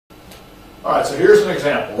All right, so here's an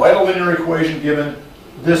example. Write a linear equation given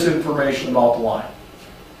this information about the line.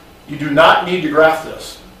 You do not need to graph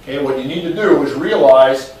this. Okay, what you need to do is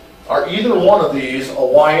realize, are either one of these a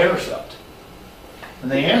y-intercept? And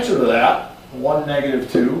the answer to that, 1,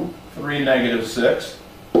 -2, 3, -6,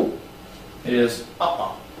 is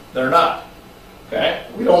they're not. Okay,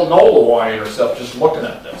 we don't know the y-intercept just looking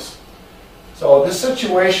at this. So in this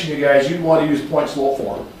situation, you guys, you'd want to use point-slope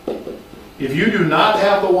form. If you do not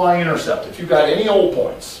have the y-intercept, if you've got any old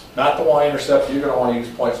points, not the y-intercept, you're going to want to use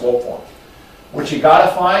point-slope form. What you got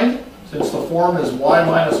to find, since the form is y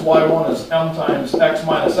minus y1 is m times x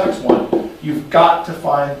minus x1, you've got to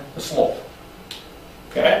find the slope.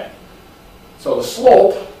 Okay? So the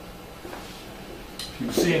slope, if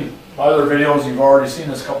you've seen my other videos, you've already seen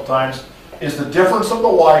this a couple times, is the difference of the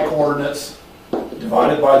y coordinates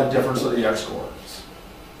divided by the difference of the x coordinates.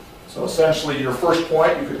 So essentially your first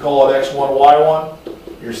point, you could call it x1, y1,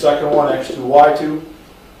 your second one, x2, y2,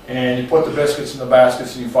 and you put the biscuits in the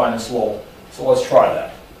baskets and you find the slope. So let's try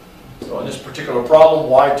that. So in this particular problem,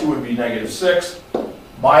 y2 would be -6,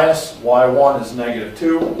 minus y1 is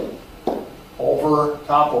 -2, over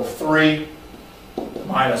top of 3,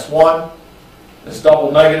 minus 1. This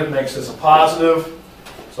double negative makes this a positive.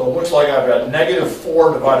 So it looks like I've got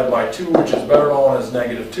 -4 divided by 2, which is better known as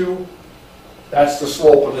 -2. That's the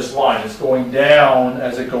slope of this line. It's going down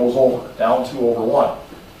as it goes over, down 2 over 1.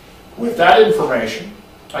 With that information,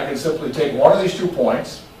 I can simply take one of these 2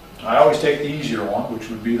 points. I always take the easier one, which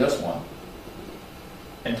would be this one,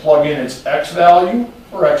 and plug in its x value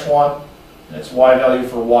for x1 and its y value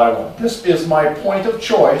for y1. This is my point of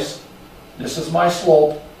choice. This is my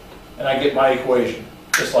slope, and I get my equation,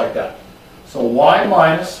 just like that. So y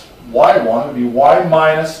minus y1 would be y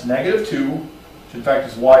minus -2, which in fact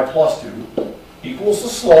is y plus 2, equals the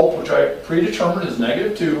slope, which I predetermined is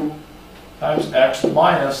 -2, times x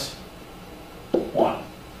minus 1.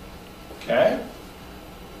 Okay?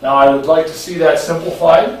 Now I would like to see that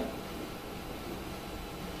simplified.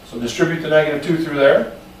 So distribute the -2 through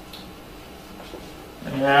there.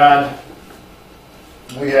 And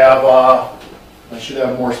we have, I should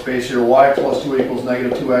have more space here, y plus 2 equals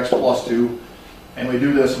 -2x plus 2. And we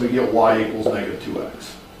do this and we get y equals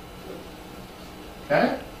 -2x.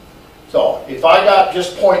 Okay? So if I got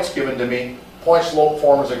just points given to me, point-slope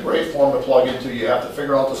form is a great form to plug into. You have to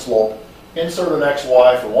figure out the slope, insert an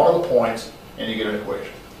xy for one of the points, and you get an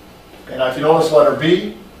equation. Okay, now if you notice letter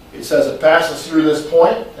B, it says it passes through this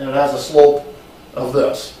point and it has a slope of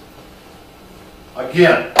this.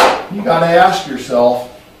 Again, you got to ask yourself,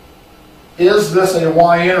 is this a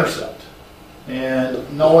y-intercept?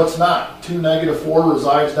 And no, it's not. 2, -4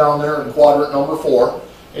 resides down there in quadrant number 4.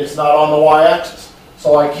 It's not on the y-axis.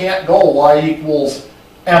 So I can't go y equals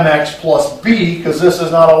mx plus b because this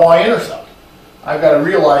is not a y-intercept. I've got to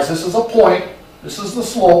realize this is a point, this is the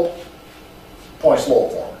slope,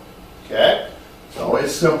 point-slope form. Okay? So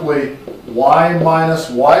it's simply y minus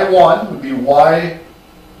y1 would be y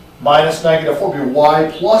minus -4 would be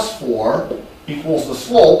y plus 4 equals the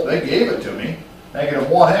slope, they gave it to me,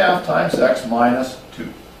 -1/2 times x minus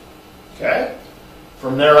 2. Okay?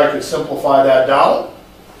 From there I could simplify that down.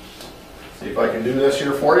 See if I can do this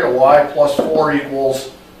here for you. Y plus 4 equals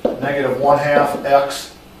 -1/2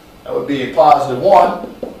 x. That would be a +1.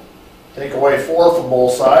 Take away 4 from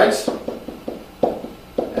both sides.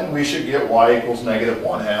 And we should get y equals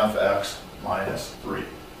 -1/2 x minus 3.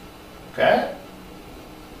 Okay?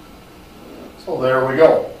 So there we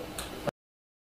go.